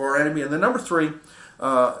our enemy. And then number three,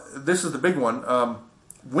 this is the big one,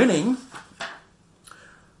 winning.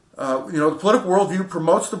 The political worldview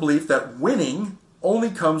promotes the belief that winning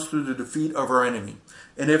only comes through the defeat of our enemy.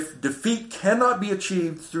 And if defeat cannot be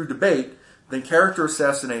achieved through debate, then character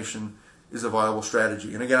assassination is a viable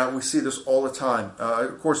strategy. And again, we see this all the time.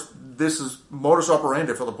 Of course, this is modus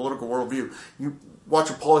operandi for the political worldview. You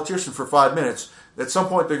watch a politician for 5 minutes, at some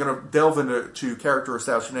point they're going to delve into character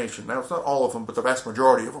assassination. Now, it's not all of them, but the vast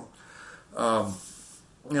majority of them.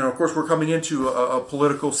 Of course, we're coming into a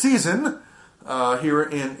political season here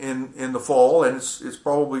in the fall, and it's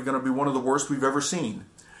probably going to be one of the worst we've ever seen.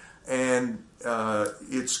 And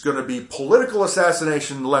it's going to be political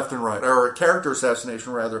assassination left and right, or character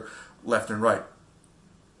assassination rather, left and right.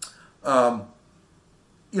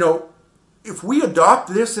 If we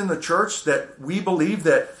adopt this in the church, that we believe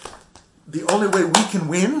that the only way we can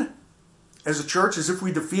win as a church is if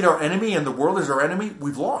we defeat our enemy and the world is our enemy,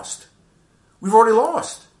 we've lost. We've already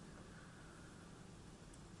lost.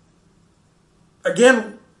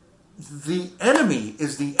 Again, the enemy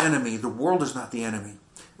is the enemy. The world is not the enemy.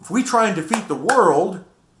 If we try and defeat the world,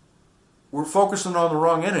 we're focusing on the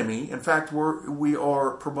wrong enemy. In fact, we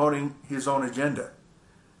are promoting his own agenda,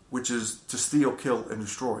 which is to steal, kill, and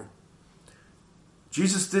destroy.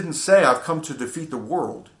 Jesus didn't say, I've come to defeat the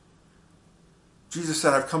world. Jesus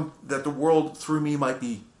said, I've come that the world through me might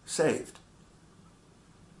be saved.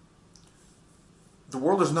 The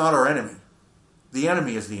world is not our enemy. The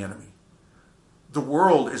enemy is the enemy. The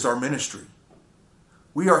world is our ministry.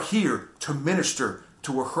 We are here to minister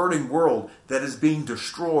to a hurting world that is being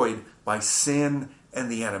destroyed by sin and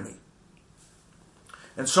the enemy.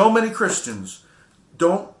 And so many Christians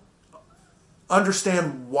don't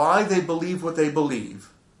understand why they believe what they believe.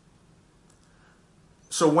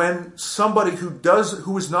 So when somebody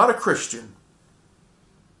who is not a Christian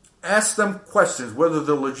asks them questions, whether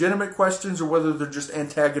they're legitimate questions or whether they're just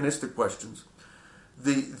antagonistic questions,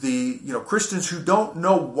 the Christians who don't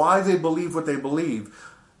know why they believe what they believe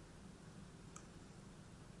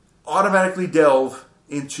automatically delve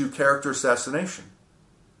into character assassination,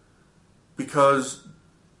 because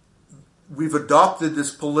we've adopted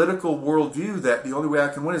this political worldview that the only way I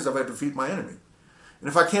can win is if I defeat my enemy. And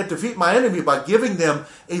if I can't defeat my enemy by giving them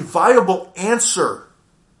a viable answer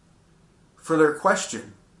for their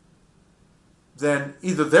question, then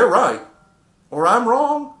either they're right or I'm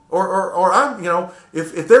wrong, or I'm,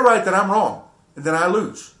 if they're right, then I'm wrong, and then I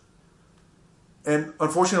lose. And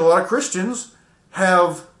unfortunately, a lot of Christians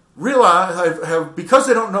have realized, because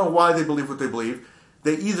they don't know why they believe what they believe,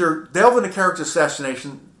 they either delve into character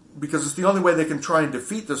assassination because it's the only way they can try and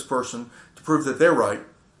defeat this person to prove that they're right.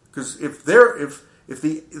 Because if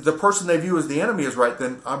the person they view as the enemy is right,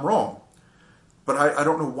 then I'm wrong. But I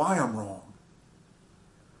don't know why I'm wrong.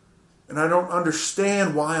 And I don't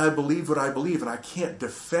understand why I believe what I believe, and I can't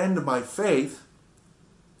defend my faith,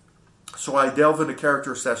 so I delve into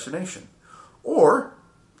character assassination. Or,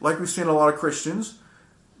 like we've seen a lot of Christians,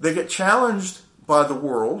 they get challenged by the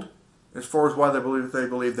world as far as why they believe what they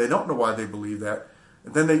believe. They don't know why they believe that,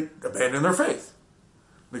 and then they abandon their faith.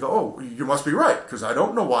 They go, oh, you must be right, because I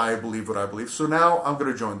don't know why I believe what I believe, so now I'm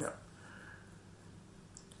going to join them.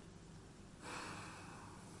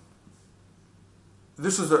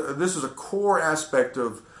 This is a core aspect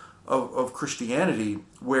of Christianity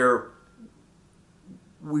where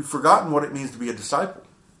we've forgotten what it means to be a disciple.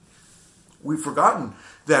 We've forgotten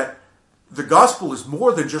that the gospel is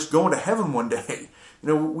more than just going to heaven one day.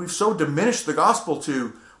 We've so diminished the gospel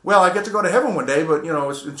to, well, I get to go to heaven one day, but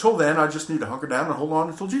until then, I just need to hunker down and hold on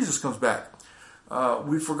until Jesus comes back.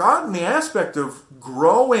 We've forgotten the aspect of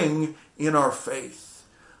growing in our faith,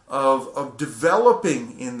 of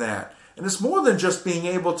developing in that. And it's more than just being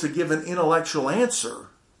able to give an intellectual answer.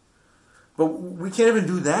 But we can't even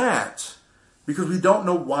do that because we don't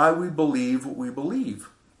know why we believe what we believe.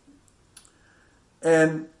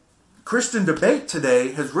 And Christian debate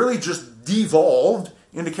today has really just devolved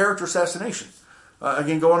into character assassination.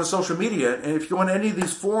 Again, go on to social media, and if you go on any of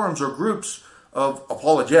these forums or groups of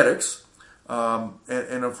apologetics, and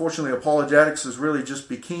unfortunately apologetics has really just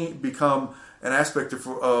become an aspect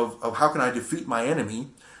of how can I defeat my enemy.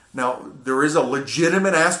 Now, there is a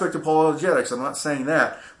legitimate aspect of apologetics, I'm not saying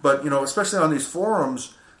that, but especially on these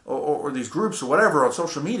forums or these groups or whatever on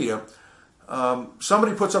social media,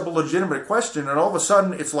 somebody puts up a legitimate question, and all of a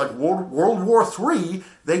sudden it's like World War III.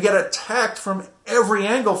 They get attacked from every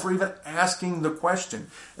angle for even asking the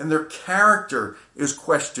question, and their character is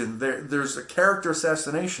questioned. There's a character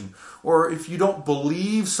assassination, or if you don't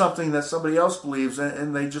believe something that somebody else believes,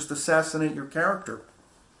 and they just assassinate your character,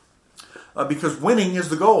 because winning is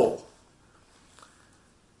the goal.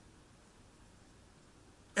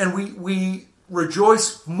 And we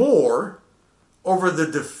rejoice more over the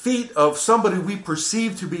defeat of somebody we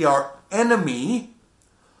perceive to be our enemy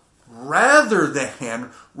rather than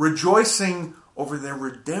rejoicing over their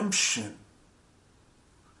redemption.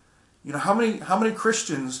 How many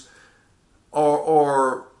Christians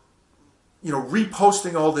are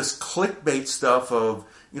reposting all this clickbait stuff of,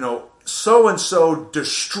 so-and-so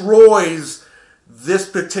destroys this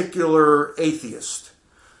particular atheist.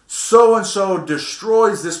 So-and-so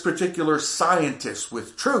destroys this particular scientist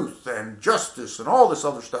with truth and justice and all this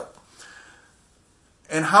other stuff.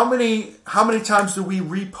 And how many times do we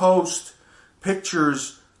repost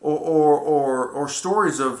pictures or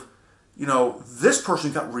stories of, this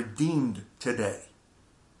person got redeemed today.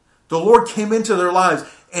 The Lord came into their lives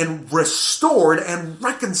and restored and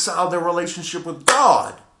reconciled their relationship with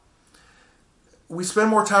God. We spend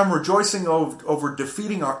more time rejoicing over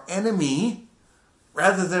defeating our enemy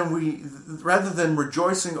rather than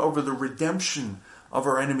rejoicing over the redemption of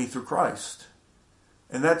our enemy through Christ.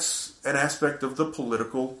 And that's an aspect of the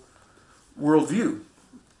political worldview.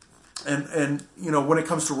 And when it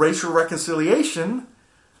comes to racial reconciliation,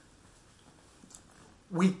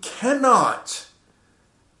 we cannot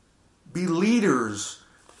be leaders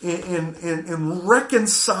in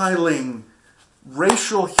reconciling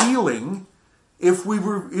racial healing if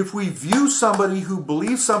we view somebody who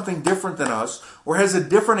believes something different than us or has a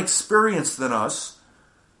different experience than us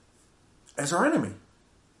as our enemy.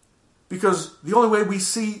 Because the only way we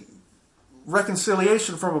see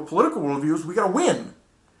reconciliation from a political worldview is we got to win.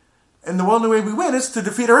 And the only way we win is to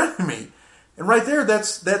defeat our enemy. And right there,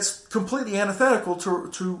 that's completely antithetical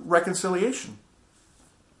to reconciliation.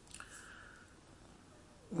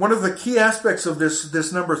 One of the key aspects of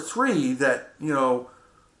this number 3, that,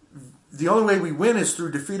 the only way we win is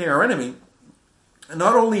through defeating our enemy. And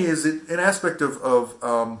not only is it an aspect it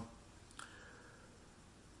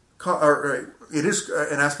is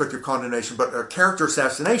an aspect of condemnation, but character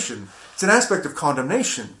assassination. It's an aspect of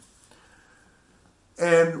condemnation.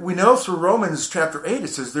 And we know through Romans chapter 8, it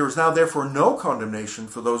says, there is now therefore no condemnation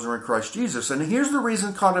for those who are in Christ Jesus. And here's the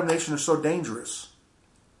reason condemnation is so dangerous.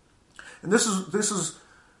 And this is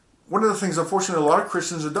one of the things, unfortunately, a lot of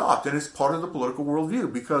Christians adopt, and it's part of the political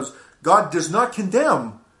worldview, because God does not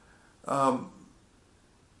condemn.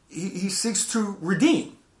 He seeks to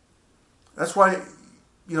redeem. That's why,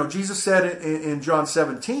 Jesus said in John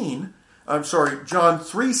 3:17,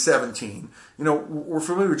 we're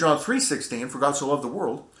familiar with John 3:16, for God so loved the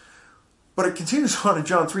world. But it continues on in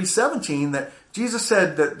John 3:17 that Jesus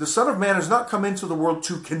said that the Son of Man has not come into the world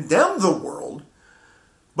to condemn the world,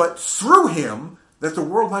 but through him that the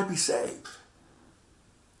world might be saved.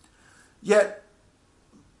 Yet,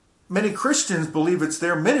 many Christians believe it's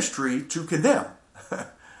their ministry to condemn.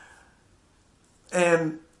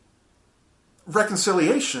 And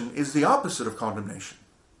reconciliation is the opposite of condemnation.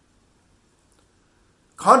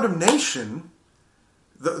 Condemnation,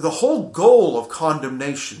 the whole goal of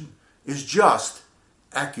condemnation is just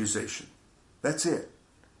accusation. That's it.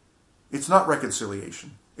 It's not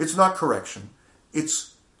reconciliation. It's not correction.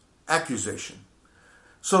 It's accusation.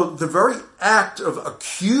 So the very act of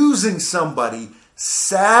accusing somebody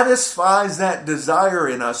satisfies that desire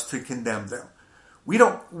in us to condemn them. We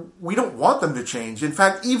don't want them to change. In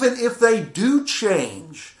fact, even if they do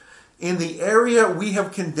change in the area we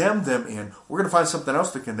have condemned them in, we're going to find something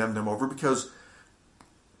else to condemn them over, because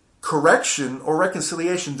correction or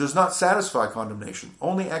reconciliation does not satisfy condemnation.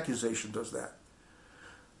 Only accusation does that.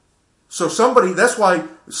 So that's why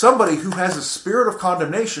somebody who has a spirit of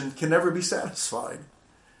condemnation can never be satisfied.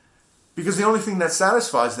 Because the only thing that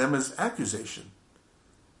satisfies them is accusation.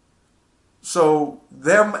 So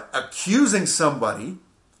them accusing somebody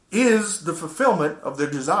is the fulfillment of their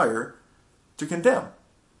desire to condemn.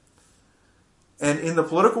 And in the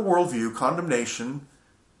political worldview, condemnation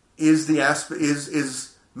is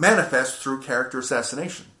manifest through character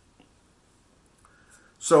assassination.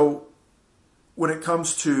 So when it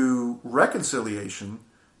comes to reconciliation,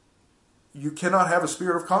 you cannot have a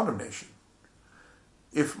spirit of condemnation.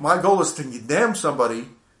 If my goal is to condemn somebody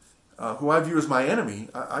who I view as my enemy,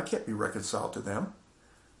 I can't be reconciled to them,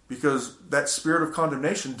 because that spirit of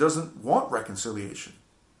condemnation doesn't want reconciliation.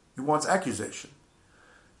 It wants accusation.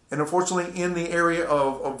 And unfortunately, in the area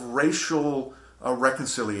of racial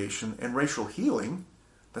reconciliation and racial healing,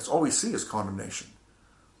 that's all we see is condemnation.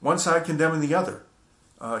 One side condemning the other.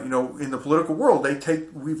 In the political world,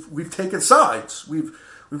 we've taken sides. We've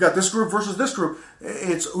got this group versus this group.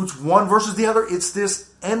 It's one versus the other. It's this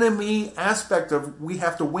enemy aspect of we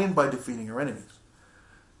have to win by defeating our enemies.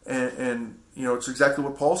 And it's exactly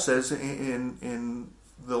what Paul says in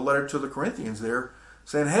the letter to the Corinthians there,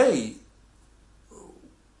 saying, hey,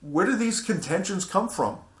 where do these contentions come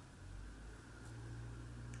from?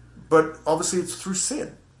 But obviously it's through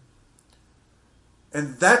sin.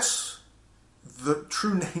 And that's the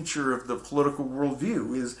true nature of the political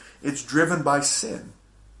worldview, is it's driven by sin.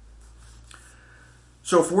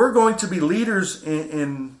 So if we're going to be leaders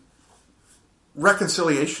in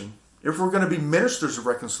reconciliation, if we're going to be ministers of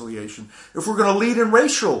reconciliation, if we're going to lead in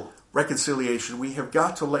racial reconciliation, we have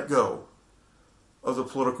got to let go of the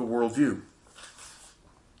political worldview.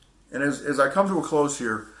 And as I come to a close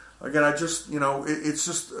here, again,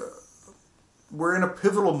 we're in a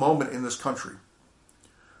pivotal moment in this country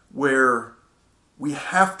where we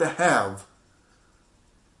have to have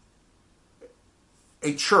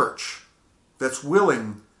a church that's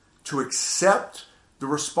willing to accept the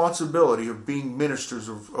responsibility of being ministers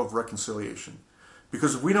of reconciliation.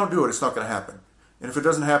 Because if we don't do it, it's not going to happen. And if it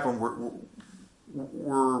doesn't happen,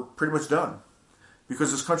 we're pretty much done.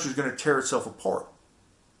 Because this country is going to tear itself apart.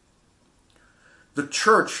 The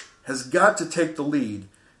church has got to take the lead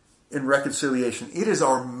in reconciliation. It is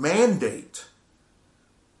our mandate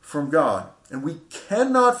from God. And we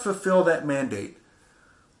cannot fulfill that mandate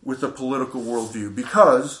with a political worldview.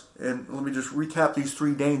 Because, and let me just recap these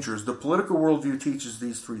three dangers. The political worldview teaches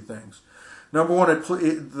these three things. Number one,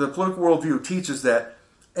 the political worldview teaches that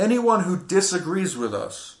anyone who disagrees with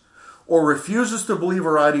us or refuses to believe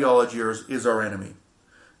our ideology is our enemy.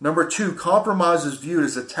 Number two, compromise is viewed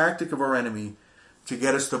as a tactic of our enemy to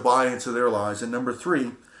get us to buy into their lies. And number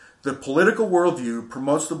three, the political worldview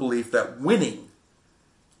promotes the belief that winning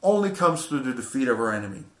only comes through the defeat of our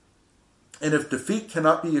enemy. And if defeat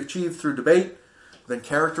cannot be achieved through debate, then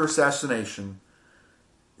character assassination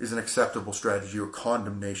is an acceptable strategy, or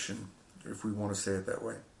condemnation, if we want to say it that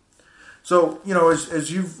way. So,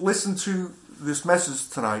 as you've listened to this message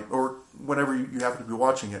tonight, or whenever you happen to be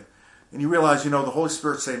watching it, and you realize, the Holy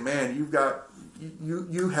Spirit's saying, man,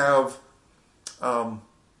 you have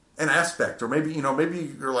an aspect, or maybe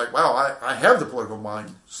you're like, wow, I have the political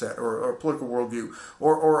mindset or political worldview,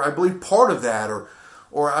 or I believe part of that,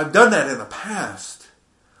 or I've done that in the past.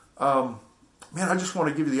 Man, I just want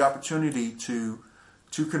to give you the opportunity to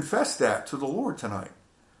confess that to the Lord tonight.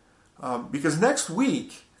 Because next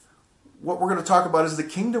week, what we're going to talk about is the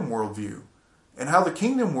kingdom worldview, and how the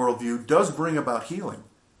kingdom worldview does bring about healing.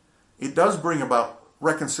 It does bring about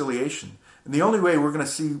reconciliation. And the only way we're going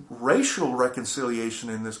to see racial reconciliation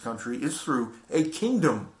in this country is through a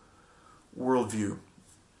kingdom worldview.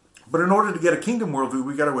 But in order to get a kingdom worldview,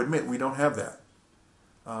 we've got to admit we don't have that.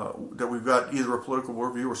 That we've got either a political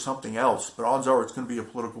worldview or something else. But odds are it's going to be a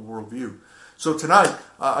political worldview. So tonight,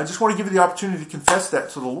 I just want to give you the opportunity to confess that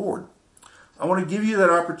to the Lord. I want to give you that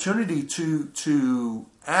opportunity to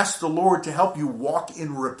ask the Lord to help you walk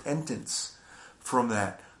in repentance from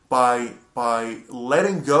that. By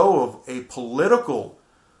letting go of a political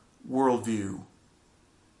worldview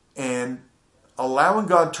and allowing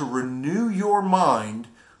God to renew your mind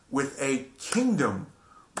with a kingdom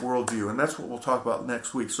worldview. And that's what we'll talk about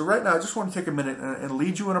next week. So right now, I just want to take a minute and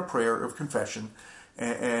lead you in a prayer of confession.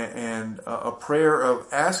 and a prayer of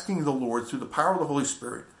asking the Lord through the power of the Holy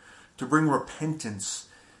Spirit to bring repentance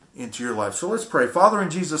into your life. So let's pray. Father, in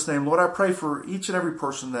Jesus' name, Lord, I pray for each and every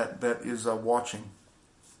person that is watching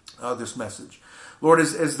this message. Lord,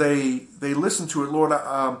 as they listen to it, Lord,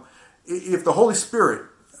 if the Holy Spirit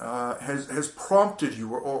has prompted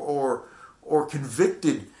you or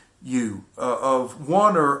convicted you of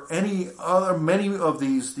one or many of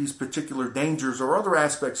these particular dangers or other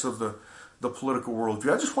aspects of the political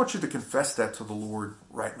worldview, I just want you to confess that to the Lord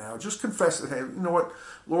right now. Just confess it. Hey, you know what,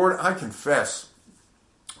 Lord, I confess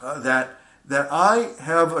that I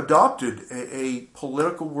have adopted a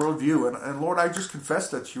political worldview, and Lord, I just confess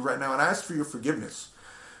that to you right now, and I ask for your forgiveness.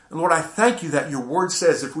 And Lord, I thank you that your word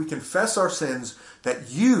says if we confess our sins, that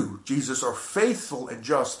you, Jesus, are faithful and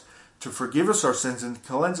just to forgive us our sins and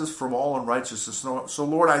cleanse us from all unrighteousness. So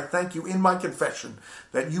Lord, I thank you in my confession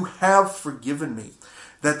that you have forgiven me,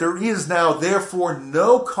 that there is now therefore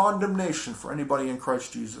no condemnation for anybody in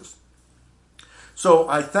Christ Jesus. So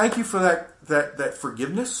I thank you for that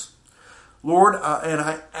forgiveness, Lord, and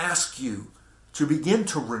I ask you to begin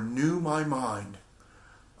to renew my mind.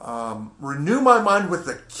 Renew my mind with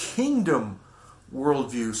the kingdom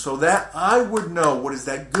worldview so that I would know what is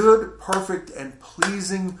that good, perfect, and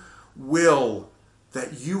pleasing will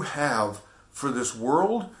that you have for this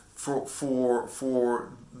world, for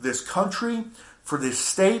this country, for this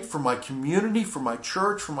state, for my community, for my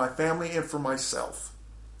church, for my family, and for myself.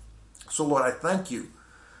 So Lord, I thank you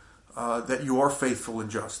that you are faithful and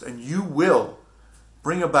just, and you will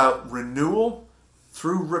bring about renewal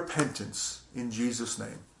through repentance in Jesus'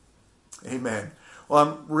 name. Amen. Well,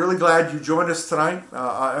 I'm really glad you joined us tonight.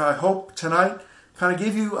 I hope tonight kind of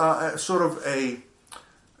gave you sort of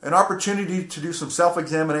an opportunity to do some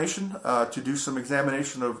self-examination, to do some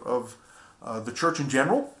examination of the church in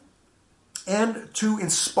general, and to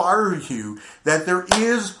inspire you that there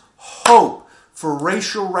is hope for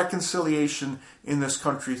racial reconciliation in this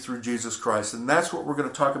country through Jesus Christ. And that's what we're going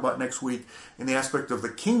to talk about next week in the aspect of the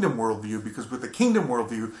kingdom worldview, because with the kingdom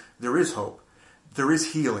worldview, there is hope. There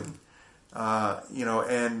is healing.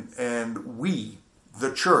 And we,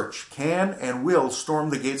 the church, can and will storm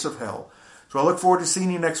the gates of hell. So I look forward to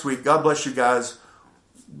seeing you next week. God bless you guys.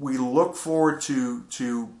 We look forward to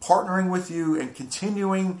partnering with you and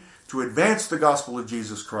continuing to advance the gospel of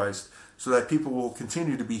Jesus Christ so that people will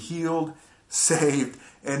continue to be healed, saved,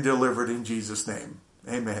 and delivered in Jesus' name.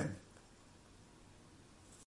 Amen.